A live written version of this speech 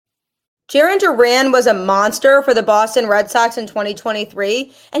Jarren Duran was a monster for the Boston Red Sox in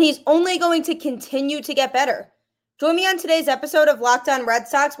 2023, and he's only going to continue to get better. Join me on today's episode of Locked On Red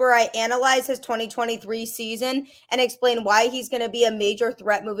Sox, where I analyze his 2023 season and explain why he's going to be a major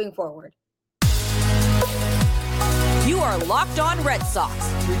threat moving forward. You are Locked On Red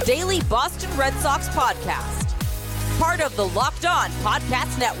Sox, your daily Boston Red Sox podcast. Part of the Locked On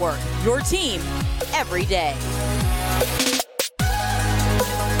Podcast Network, your team every day.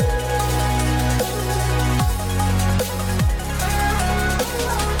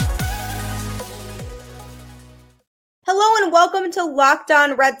 Hello and welcome to Locked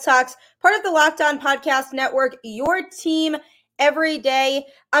On Red Sox, part of the Locked On Podcast Network, your team every day.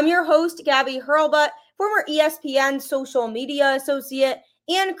 I'm your host, Gabby Hurlbut, former ESPN social media associate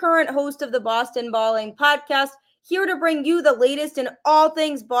and current host of the Boston Balling podcast, here to bring you the latest in all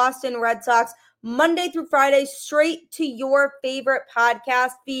things Boston Red Sox, Monday through Friday, straight to your favorite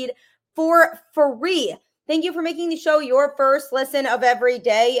podcast feed for free. Thank you for making the show your first listen of every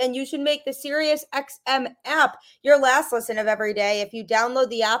day, and you should make the SiriusXM app your last listen of every day. If you download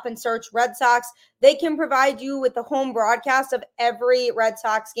the app and search Red Sox, they can provide you with the home broadcast of every Red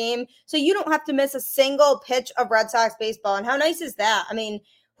Sox game, so you don't have to miss a single pitch of Red Sox baseball. And how nice is that? I mean,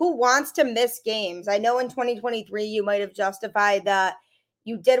 who wants to miss games? I know in 2023 you might have justified that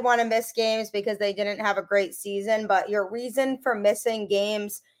you did want to miss games because they didn't have a great season, but your reason for missing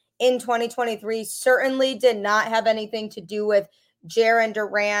games in 2023 certainly did not have anything to do with Jarren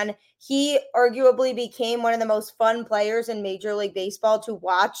Duran. He arguably became one of the most fun players in Major League Baseball to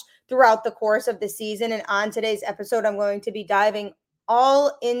watch throughout the course of the season. And on today's episode, I'm going to be diving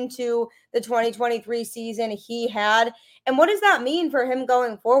all into the 2023 season he had. And what does that mean for him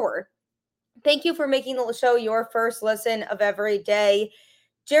going forward? Thank you for making the show your first listen of every day.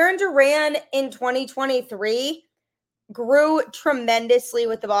 Jarren Duran in 2023 grew tremendously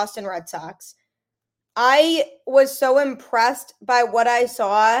with the Boston Red Sox. I was so impressed by what I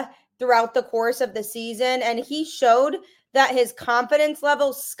saw throughout the course of the season, and he showed that his confidence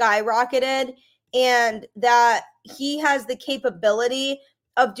level skyrocketed and that he has the capability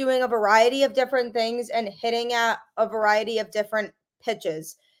of doing a variety of different things and hitting at a variety of different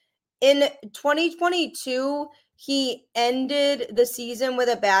pitches. In 2022, he ended the season with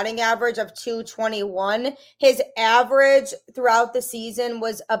a batting average of 221. His average throughout the season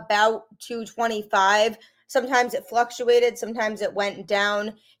was about 225. Sometimes it fluctuated, sometimes it went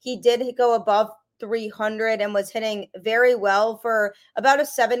down. He did go above 300 and was hitting very well for about a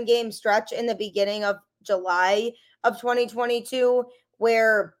 7-game stretch in the beginning of July of 2022,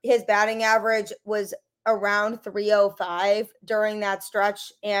 where his batting average was around 305 during that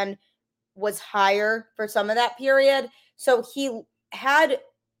stretch and was higher for some of that period. So he had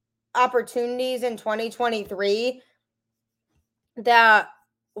opportunities in 2023 that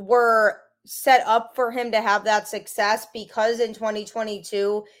were set up for him to have that success, because in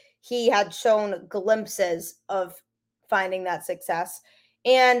 2022 he had shown glimpses of finding that success.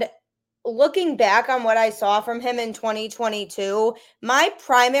 And looking back on what I saw from him in 2022, my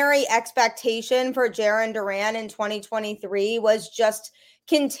primary expectation for Jarren Duran in 2023 was just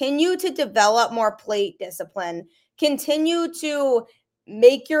continue to develop more plate discipline, continue to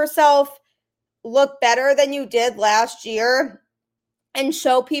make yourself look better than you did last year, and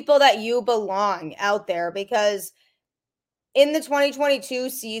show people that you belong out there. Because in the 2022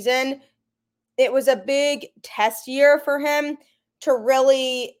 season, it was a big test year for him to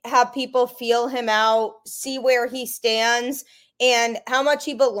really have people feel him out, see where he stands, and how much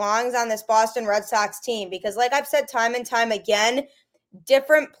he belongs on this Boston Red Sox team. Because like I've said time and time again,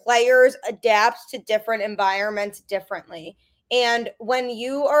 different players adapt to different environments differently. And when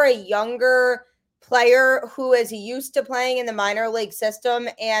you are a younger player who is used to playing in the minor league system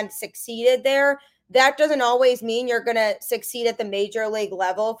and succeeded there, that doesn't always mean you're going to succeed at the major league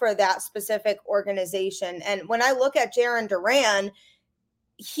level for that specific organization. And when I look at Jarren Duran,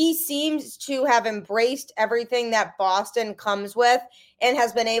 he seems to have embraced everything that Boston comes with and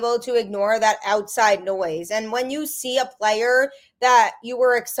has been able to ignore that outside noise. And when you see a player that you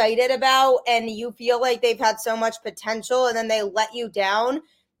were excited about and you feel like they've had so much potential and then they let you down,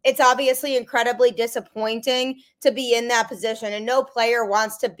 it's obviously incredibly disappointing to be in that position. And no player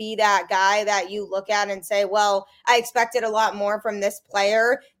wants to be that guy that you look at and say, well, I expected a lot more from this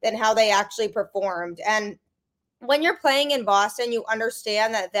player than how they actually performed. And when you're playing in Boston, you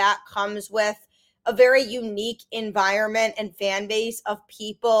understand that that comes with a very unique environment and fan base of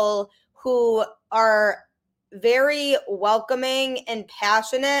people who are very welcoming and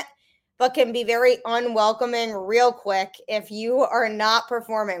passionate, but can be very unwelcoming real quick if you are not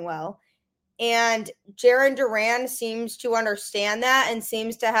performing well. And Jarren Duran seems to understand that and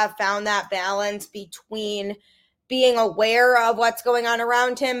seems to have found that balance between being aware of what's going on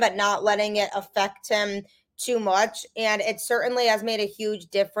around him, but not letting it affect him too much. And it certainly has made a huge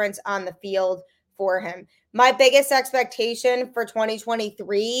difference on the field for him. My biggest expectation for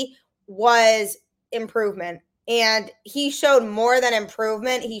 2023 was improvement. And he showed more than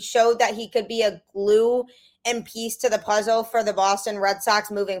improvement. He showed that he could be a glue and piece to the puzzle for the Boston Red Sox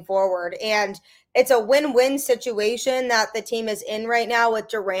moving forward. And it's a win-win situation that the team is in right now with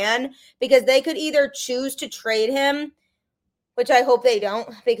Duran, because they could either choose to trade him, which I hope they don't,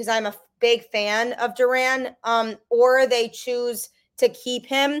 because I'm a big fan of Duran, or they choose to keep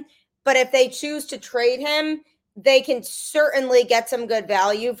him. But if they choose to trade him, they can certainly get some good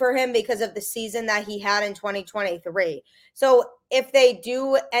value for him because of the season that he had in 2023. So if they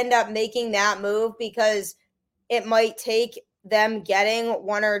do end up making that move, because it might take them getting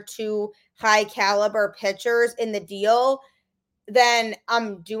one or two high caliber pitchers in the deal, then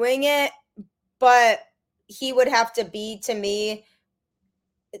I'm doing it. But he would have to be, to me,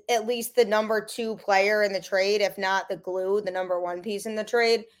 at least the number 2 player in the trade, if not the glue, the number 1 piece in the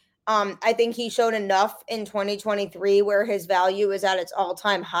trade. I think he showed enough in 2023 where his value is at its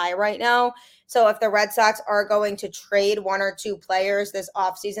all-time high right now. So if the Red Sox are going to trade 1 or 2 players this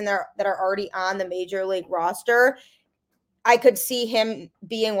offseason that are already on the major league roster, I could see him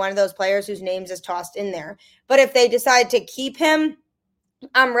being one of those players whose names is tossed in there. But if they decide to keep him,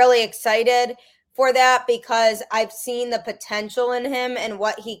 I'm really excited for that, because I've seen the potential in him and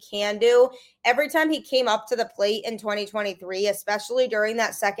what he can do. Every time he came up to the plate in 2023, especially during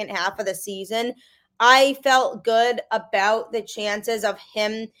that second half of the season, I felt good about the chances of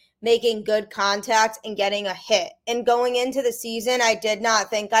him making good contact and getting a hit. And going into the season, I did not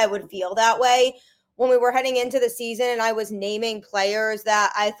think I would feel that way. When we were heading into the season and I was naming players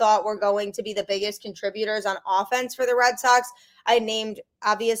that I thought were going to be the biggest contributors on offense for the Red Sox, I named,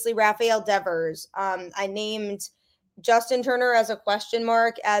 obviously, Rafael Devers. I named Justin Turner as a question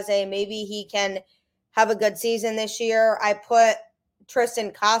mark, as a maybe he can have a good season this year. I put Tristan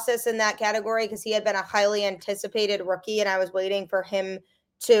Casas in that category because he had been a highly anticipated rookie, and I was waiting for him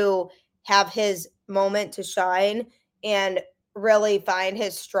to have his moment to shine and really find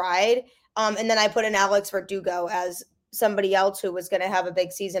his stride. And then I put in Alex Verdugo as somebody else who was going to have a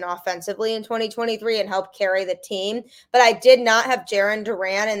big season offensively in 2023 and help carry the team. But I did not have Jarren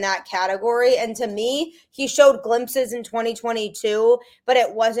Duran in that category. And to me, he showed glimpses in 2022, but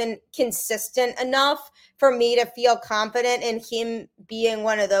it wasn't consistent enough for me to feel confident in him being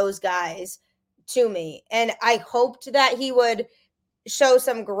one of those guys to me. And I hoped that he would show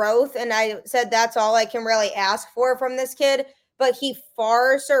some growth. And I said, that's all I can really ask for from this kid. But he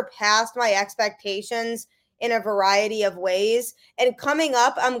far surpassed my expectations in a variety of ways. And coming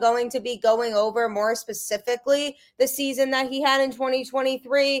up, I'm going to be going over more specifically the season that he had in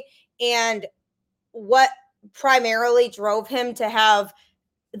 2023 and what primarily drove him to have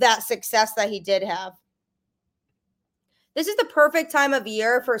that success that he did have. This is the perfect time of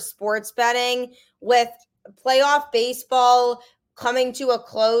year for sports betting, with playoff baseball coming to a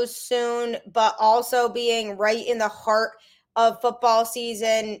close soon, but also being right in the heart of football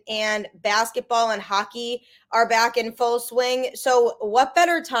season, and basketball and hockey are back in full swing. So what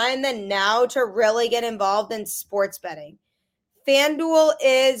better time than now to really get involved in sports betting? FanDuel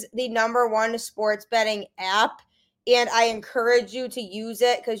is the number 1 sports betting app, and I encourage you to use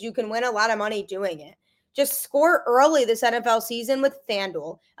it because you can win a lot of money doing it. Just score early this NFL season with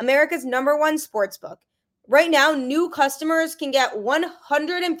FanDuel, America's number 1 sportsbook. Right now, new customers can get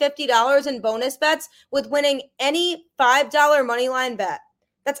 $150 in bonus bets with winning any $5 moneyline bet.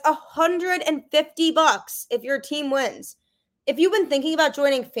 That's $150 if your team wins. If you've been thinking about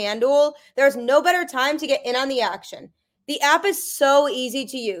joining FanDuel, there's no better time to get in on the action. The app is so easy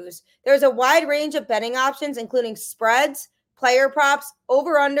to use. There's a wide range of betting options, including spreads, player props,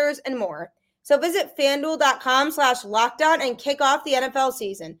 over-unders, and more. So visit FanDuel.com/lockdown and kick off the NFL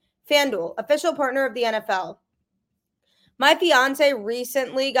season. FanDuel, official partner of the NFL. My fiance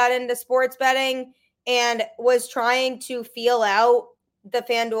recently got into sports betting and was trying to feel out the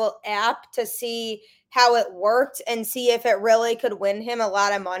FanDuel app to see how it worked and see if it really could win him a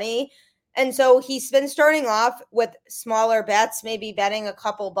lot of money. And so he's been starting off with smaller bets, maybe betting a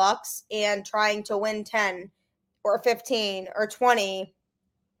couple bucks and trying to win 10 or 15 or 20.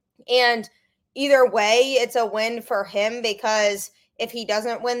 And either way, it's a win for him, because if he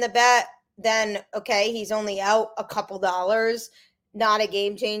doesn't win the bet, then okay, he's only out a couple dollars, not a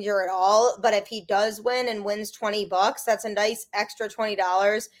game changer at all. But if he does win and wins 20 bucks, that's a nice extra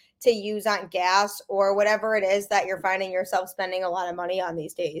 $20 to use on gas or whatever it is that you're finding yourself spending a lot of money on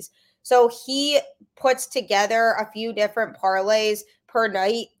these days. So he puts together a few different parlays per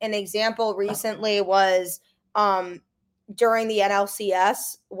night. An example recently was during the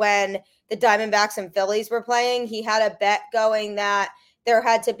NLCS when the Diamondbacks and Phillies were playing. He had a bet going that there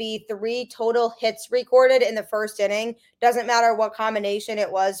had to be 3 total hits recorded in the first inning. Doesn't matter what combination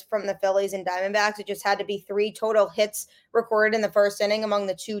it was from the Phillies and Diamondbacks. It just had to be 3 total hits recorded in the first inning among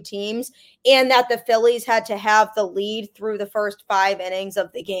the two teams, and that the Phillies had to have the lead through the first 5 innings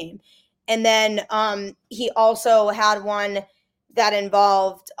of the game. And then he also had one that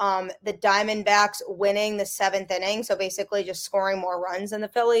involved the Diamondbacks winning the 7th inning. So basically just scoring more runs than the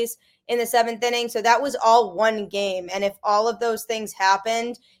Phillies in the 7th inning. So that was all one game. And if all of those things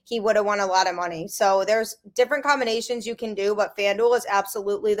happened, he would have won a lot of money. So there's different combinations you can do, but FanDuel is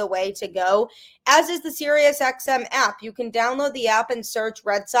absolutely the way to go, as is the SiriusXM app. You can download the app and search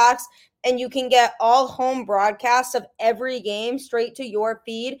Red Sox, and you can get all home broadcasts of every game straight to your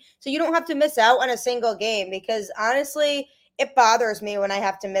feed. So you don't have to miss out on a single game, because honestly, it bothers me when I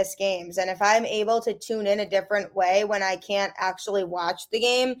have to miss games. And if I'm able to tune in a different way when I can't actually watch the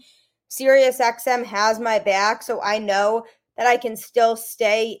game, SiriusXM has my back, so I know that I can still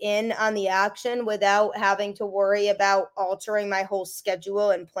stay in on the action without having to worry about altering my whole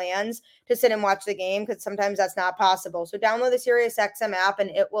schedule and plans to sit and watch the game, because sometimes that's not possible. So download the SiriusXM app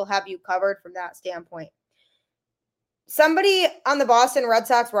and it will have you covered from that standpoint. Somebody on the Boston Red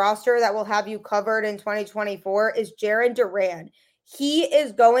Sox roster that will have you covered in 2024 is Jarren Duran. He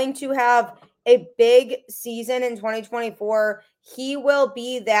is going to have a big season in 2024. He will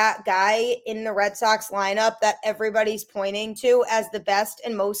be that guy in the Red Sox lineup that everybody's pointing to as the best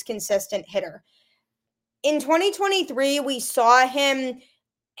and most consistent hitter. In 2023, we saw him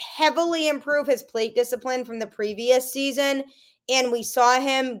heavily improve his plate discipline from the previous season, and we saw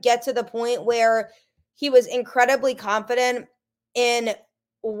him get to the point where he was incredibly confident in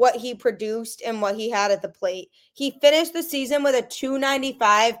what he produced and what he had at the plate. He finished the season with a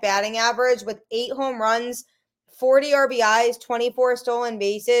 .295 batting average with 8 home runs, 40 RBIs, 24 stolen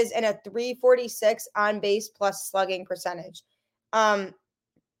bases, and a .346 on base plus slugging percentage. And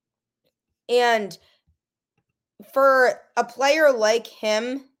for a player like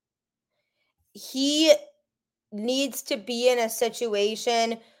him, he needs to be in a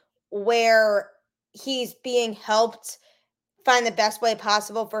situation where he's being helped find the best way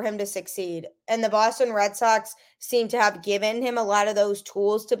possible for him to succeed. And the Boston Red Sox seem to have given him a lot of those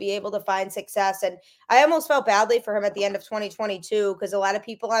tools to be able to find success. And I almost felt badly for him at the end of 2022, because a lot of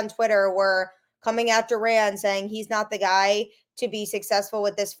people on Twitter were coming after Duran saying he's not the guy to be successful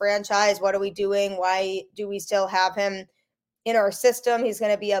with this franchise. What are we doing? Why do we still have him in our system? He's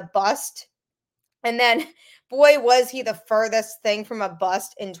going to be a bust. And then, boy, was he the furthest thing from a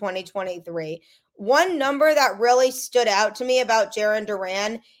bust in 2023. One number that really stood out to me about Jarren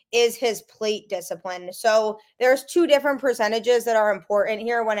Duran is his plate discipline. So there's 2 different percentages that are important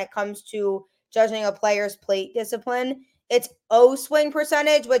here when it comes to judging a player's plate discipline. It's O swing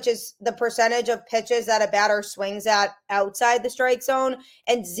percentage, which is the percentage of pitches that a batter swings at outside the strike zone,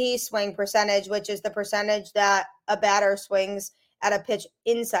 and Z swing percentage, which is the percentage that a batter swings at a pitch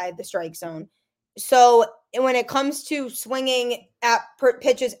inside the strike zone. So when it comes to swinging at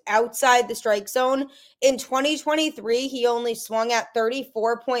pitches outside the strike zone, in 2023, he only swung at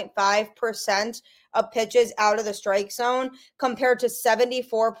 34.5% of pitches out of the strike zone, compared to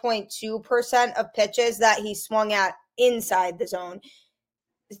 74.2% of pitches that he swung at inside the zone.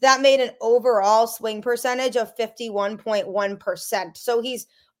 That made an overall swing percentage of 51.1%. So he's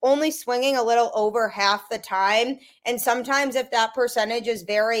only swinging a little over half the time. And sometimes if that percentage is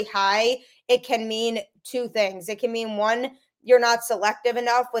very high, it can mean 2 things. It can mean, 1, you're not selective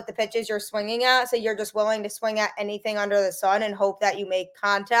enough with the pitches you're swinging at, so you're just willing to swing at anything under the sun and hope that you make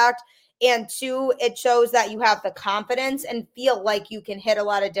contact. And 2, it shows that you have the confidence and feel like you can hit a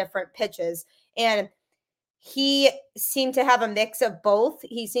lot of different pitches. And he seemed to have a mix of both.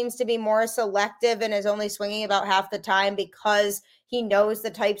 He seems to be more selective and is only swinging about half the time because he knows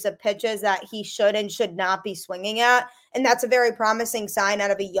the types of pitches that he should and should not be swinging at. And that's a very promising sign out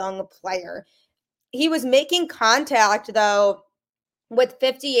of a young player. He was making contact, though, with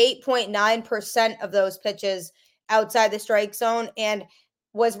 58.9% of those pitches outside the strike zone, and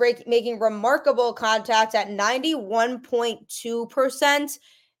was making remarkable contact at 91.2%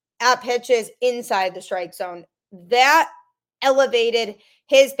 at pitches inside the strike zone. That elevated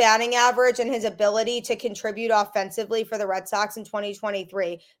his batting average and his ability to contribute offensively for the Red Sox in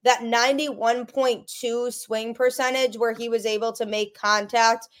 2023. That 91.2 swing percentage, where he was able to make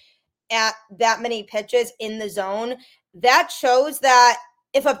contact at that many pitches in the zone, that shows that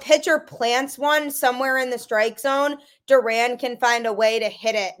if a pitcher plants one somewhere in the strike zone, Duran can find a way to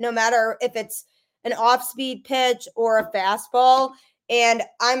hit it, no matter if it's an off-speed pitch or a fastball. And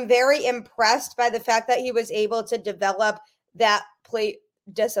I'm very impressed by the fact that he was able to develop that plate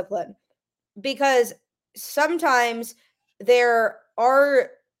discipline, because sometimes there are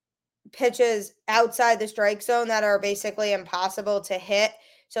pitches outside the strike zone that are basically impossible to hit.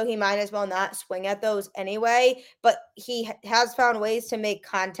 So he might as well not swing at those anyway. But he has found ways to make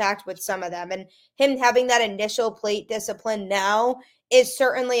contact with some of them. And him having that initial plate discipline now is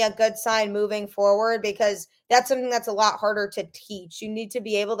certainly a good sign moving forward, because that's something that's a lot harder to teach. You need to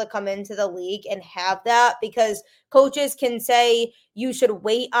be able to come into the league and have that, because coaches can say you should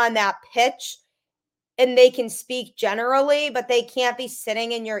wait on that pitch and they can speak generally, but they can't be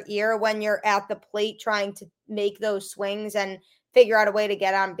sitting in your ear when you're at the plate trying to make those swings and figure out a way to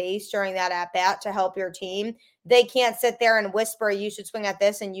get on base during that at bat to help your team. They can't sit there and whisper, you should swing at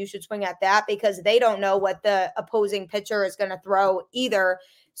this and you should swing at that, because they don't know what the opposing pitcher is going to throw either.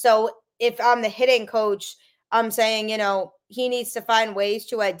 So if I'm the hitting coach, I'm saying, he needs to find ways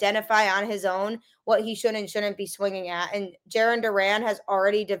to identify on his own what he should and shouldn't be swinging at. And Jarren Duran has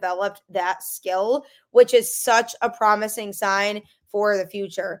already developed that skill, which is such a promising sign for the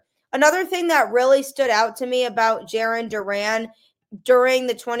future. Another thing that really stood out to me about Jarren Duran during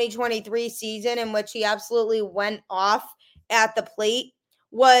the 2023 season, in which he absolutely went off at the plate,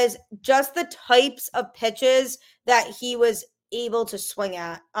 was just the types of pitches that he was able to swing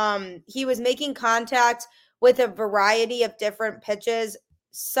at. He was making contact with a variety of different pitches.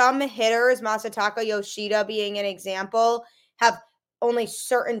 Some hitters, Masataka Yoshida being an example, have only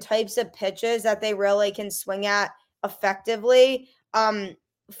certain types of pitches that they really can swing at effectively.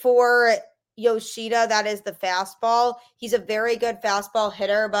 For Yoshida, that is the fastball. He's a very good fastball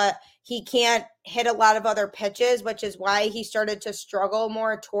hitter, but he can't hit a lot of other pitches, which is why he started to struggle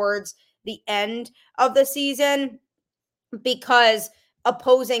more towards the end of the season, because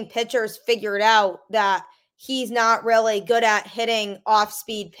opposing pitchers figured out that he's not really good at hitting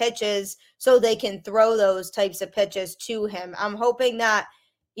off-speed pitches, so they can throw those types of pitches to him. I'm hoping that,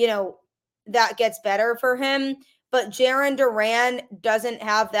 that gets better for him. But Jarren Duran doesn't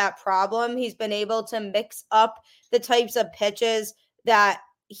have that problem. He's been able to mix up the types of pitches that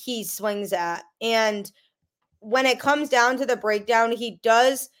he swings at. And when it comes down to the breakdown, he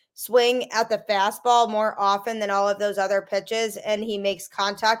does swing at the fastball more often than all of those other pitches, and he makes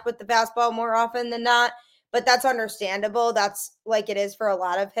contact with the fastball more often than not. But that's understandable. That's like it is for a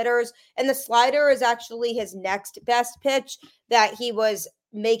lot of hitters. And the slider is actually his next best pitch that he was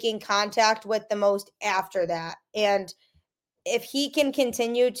making contact with the most after that. And if he can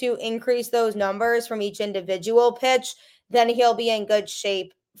continue to increase those numbers from each individual pitch, then he'll be in good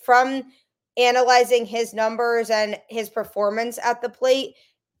shape. From analyzing his numbers and his performance at the plate,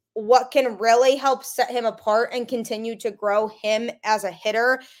 what can really help set him apart and continue to grow him as a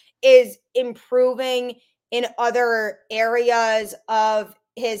hitter is improving in other areas of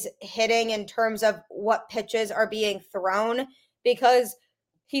his hitting in terms of what pitches are being thrown, because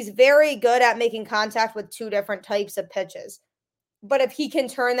he's very good at making contact with two different types of pitches. But if he can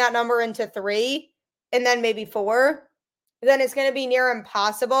turn that number into 3 and then maybe 4, then it's going to be near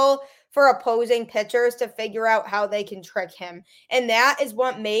impossible for opposing pitchers to figure out how they can trick him. And that is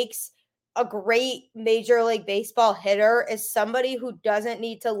what makes a great Major League Baseball hitter, is somebody who doesn't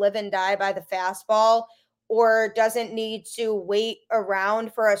need to live and die by the fastball, or doesn't need to wait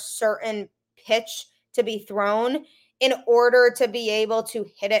around for a certain pitch to be thrown in order to be able to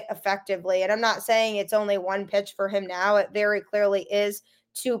hit it effectively. And I'm not saying it's only one pitch for him now. It very clearly is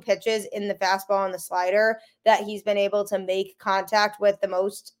 2 pitches in the fastball and the slider that he's been able to make contact with the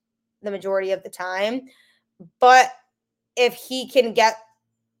majority of the time. But if he can get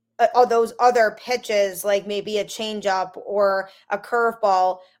all those other pitches, like maybe a changeup or a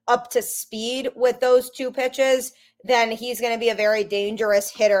curveball, up to speed with those 2 pitches, then he's going to be a very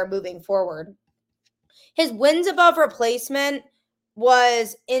dangerous hitter moving forward. His wins above replacement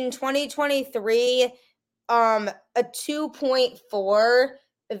was in 2023 a 2.4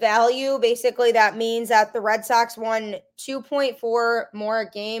 value. Basically, that means that the Red Sox won 2.4 more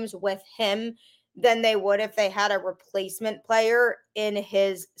games with him than they would if they had a replacement player in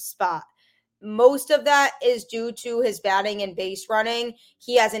his spot. Most of that is due to his batting and base running.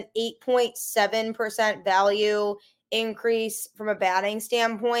 He has an 8.7% value increase from a batting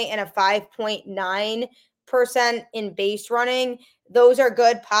standpoint and a 5.9% in base running. Those are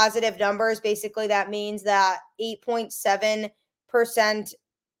good positive numbers. Basically, that means that 8.7%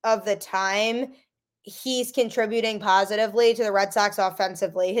 of the time he's contributing positively to the Red Sox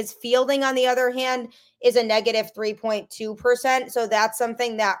offensively. His fielding, on the other hand, is a negative 3.2%. So that's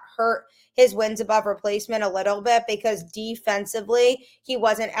something that hurt his wins above replacement a little bit, because defensively, he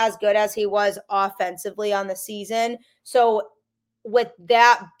wasn't as good as he was offensively on the season. So with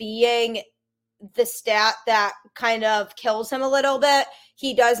that being the stat that kind of kills him a little bit,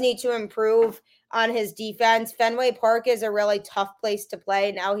 he does need to improve on his defense. Fenway Park is a really tough place to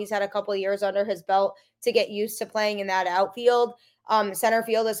play. Now he's had a couple of years under his belt to get used to playing in that outfield. Center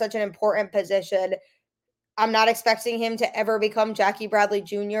field is such an important position. I'm not expecting him to ever become Jackie Bradley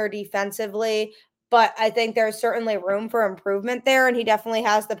Jr. defensively, but I think there's certainly room for improvement there, and he definitely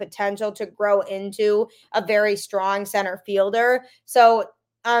has the potential to grow into a very strong center fielder. So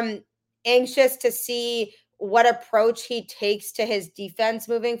I'm anxious to see what approach he takes to his defense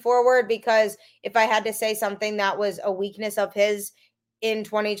moving forward, because if I had to say something that was a weakness of his in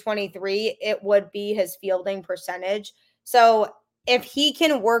 2023, it would be his fielding percentage. So if he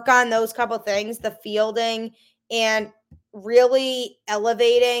can work on those couple things, the fielding and really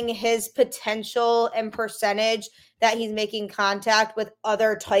elevating his potential and percentage that he's making contact with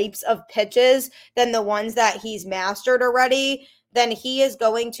other types of pitches than the ones that he's mastered already, then he is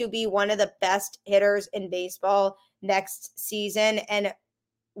going to be one of the best hitters in baseball next season and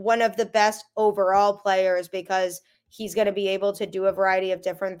one of the best overall players, because he's going to be able to do a variety of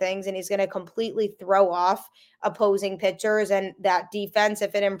different things, and he's going to completely throw off opposing pitchers, and that defense,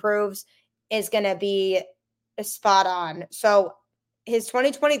 if it improves, is going to be spot on. So his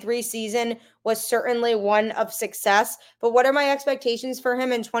 2023 season was certainly one of success, but what are my expectations for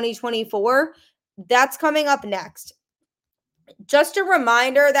him in 2024? That's coming up next. Just a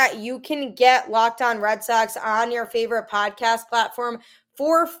reminder that you can get Locked On Red Sox on your favorite podcast platform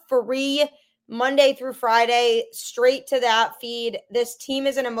for free Monday through Friday, straight to that feed. This team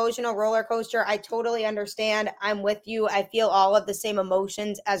is an emotional roller coaster. I totally understand. I'm with you. I feel all of the same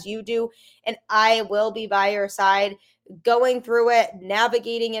emotions as you do, and I will be by your side going through it,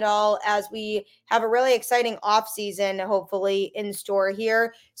 navigating it all, as we have a really exciting offseason, hopefully, in store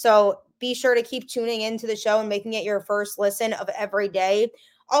here. So be sure to keep tuning into the show and making it your first listen of every day.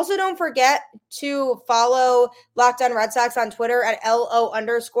 Also, don't forget to follow Locked On Red Sox on Twitter at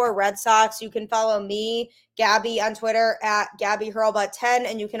LO_Red Sox. You can follow me, Gabby, on Twitter at GabbyHurlbutt10.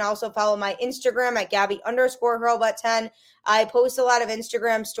 And you can also follow my Instagram at Gabby_Hurlbutt10. I post a lot of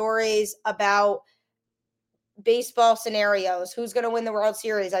Instagram stories about baseball scenarios. Who's going to win the World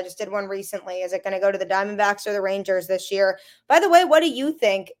Series? I just did one recently. Is it going to go to the Diamondbacks or the Rangers this year? By the way, what do you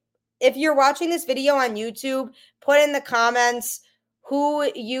think? If you're watching this video on YouTube, put in the comments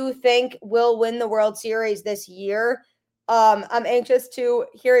who you think will win the World Series this year. I'm anxious to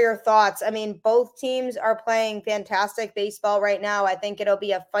hear your thoughts. I mean, both teams are playing fantastic baseball right now. I think it'll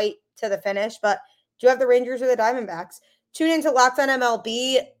be a fight to the finish, but do you have the Rangers or the Diamondbacks? Tune into Locked On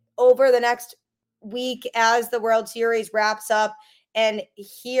MLB over the next week as the World Series wraps up and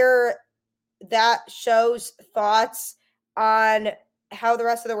hear that show's thoughts on how the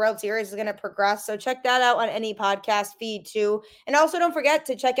rest of the World Series is going to progress. So check that out on any podcast feed too. And also don't forget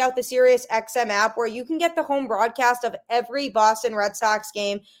to check out the SiriusXM app, where you can get the home broadcast of every Boston Red Sox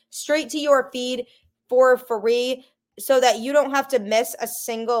game straight to your feed for free, so that you don't have to miss a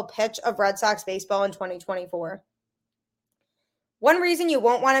single pitch of Red Sox baseball in 2024. One reason you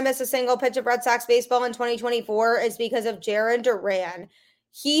won't want to miss a single pitch of Red Sox baseball in 2024 is because of Jarren Duran.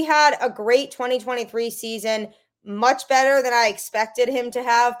 He had a great 2023 season, much better than I expected him to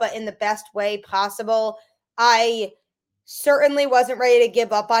have, but in the best way possible. I certainly wasn't ready to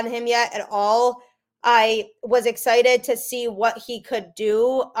give up on him yet at all. I was excited to see what he could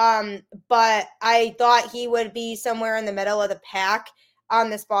do, but I thought he would be somewhere in the middle of the pack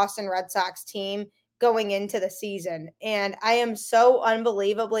on this Boston Red Sox team going into the season. And I am so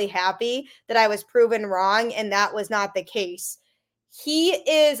unbelievably happy that I was proven wrong and that was not the case. He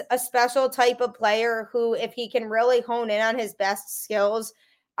is a special type of player who, if he can really hone in on his best skills,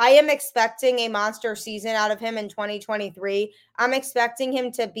 I am expecting a monster season out of him in 2023. I'm expecting him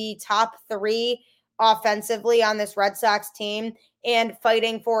to be top 3 offensively on this Red Sox team and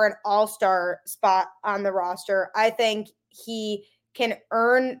fighting for an all-star spot on the roster. I think he can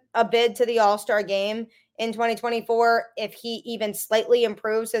earn a bid to the all-star game in 2024 if he even slightly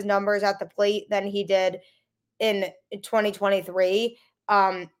improves his numbers at the plate than he did in 2023.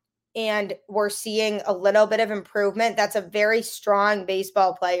 And we're seeing a little bit of improvement. That's a very strong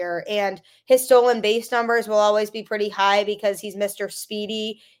baseball player. And his stolen base numbers will always be pretty high because he's Mr.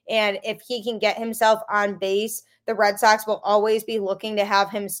 Speedy. And if he can get himself on base, the Red Sox will always be looking to have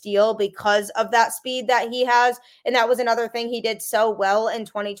him steal because of that speed that he has. And that was another thing he did so well in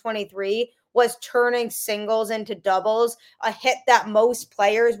 2023, was turning singles into doubles, a hit that most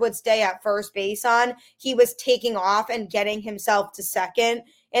players would stay at first base on. He was taking off and getting himself to second.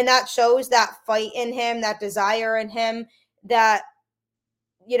 And that shows that fight in him, that desire in him, that,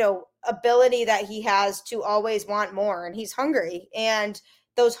 ability that he has to always want more. And he's hungry. And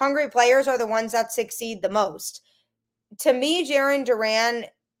those hungry players are the ones that succeed the most. To me, Jarren Duran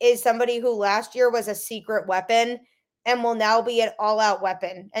is somebody who last year was a secret weapon and will now be an all-out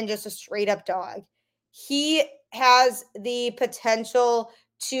weapon and just a straight-up dog. He has the potential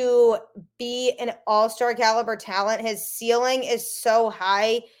to be an all-star caliber talent. His ceiling is so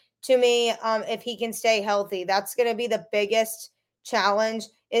high to me. If he can stay healthy, that's going to be the biggest challenge,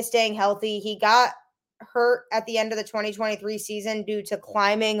 is staying healthy. He got hurt at the end of the 2023 season due to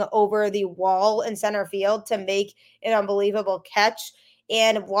climbing over the wall in center field to make an unbelievable catch.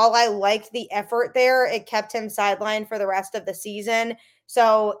 And while I liked the effort there, it kept him sidelined for the rest of the season.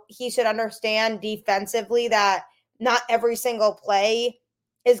 So he should understand defensively that not every single play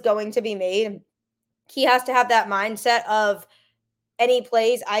is going to be made. He has to have that mindset of any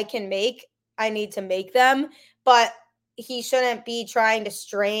plays I can make, I need to make them. But he shouldn't be trying to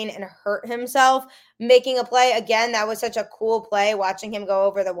strain and hurt himself making a play. Again, that was such a cool play watching him go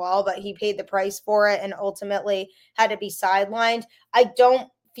over the wall, but he paid the price for it and ultimately had to be sidelined. I don't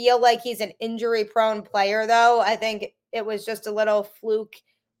feel like he's an injury prone player, though. I think it was just a little fluke,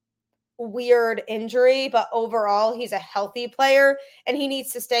 weird injury, but overall he's a healthy player and he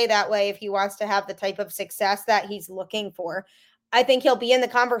needs to stay that way if he wants to have the type of success that he's looking for. I think he'll be in the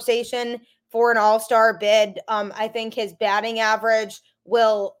conversation for an all-star bid. I think his batting average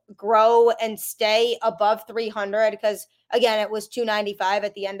will grow and stay above 300 because, again, it was 295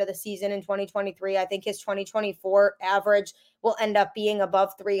 at the end of the season in 2023. I think his 2024 average will end up being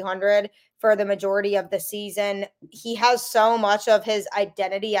above 300 for the majority of the season. He has so much of his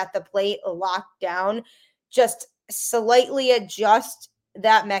identity at the plate locked down. Just slightly adjust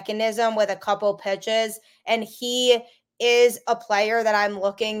that mechanism with a couple pitches, and he is a player that I'm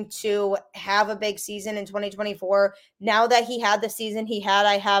looking to have a big season in 2024. Now that he had the season he had,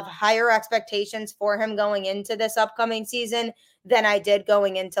 I have higher expectations for him going into this upcoming season than I did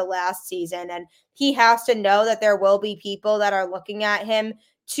going into last season. And he has to know that there will be people that are looking at him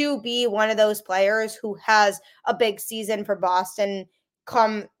to be one of those players who has a big season for Boston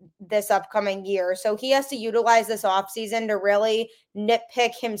come this upcoming year. So he has to utilize this offseason to really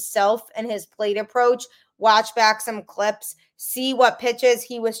nitpick himself and his plate approach, watch back some clips, see what pitches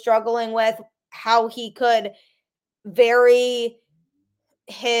he was struggling with, how he could vary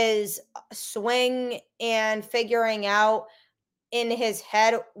his swing, and figuring out in his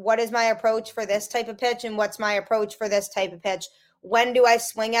head, what is my approach for this type of pitch and what's my approach for this type of pitch? When do I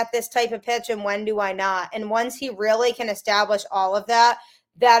swing at this type of pitch and when do I not? And once he really can establish all of that,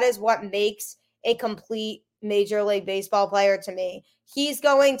 that is what makes a complete Major League Baseball player to me. He's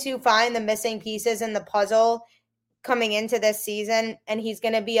going to find the missing pieces in the puzzle coming into this season, and he's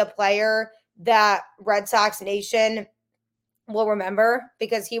going to be a player that Red Sox Nation will remember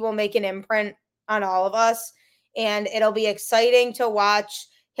because he will make an imprint on all of us, and it'll be exciting to watch.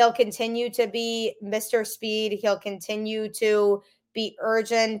 He'll continue to be Mr. Speed. He'll continue to be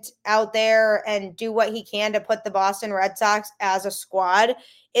urgent out there and do what he can to put the Boston Red Sox as a squad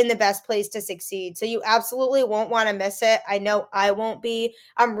in the best place to succeed. So you absolutely won't want to miss it. I know I won't be.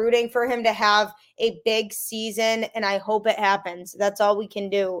 I'm rooting for him to have a big season, and I hope it happens. That's all we can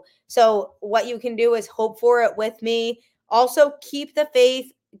do. So what you can do is hope for it with me. Also, keep the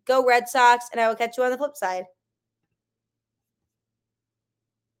faith. Go Red Sox, and I will catch you on the flip side.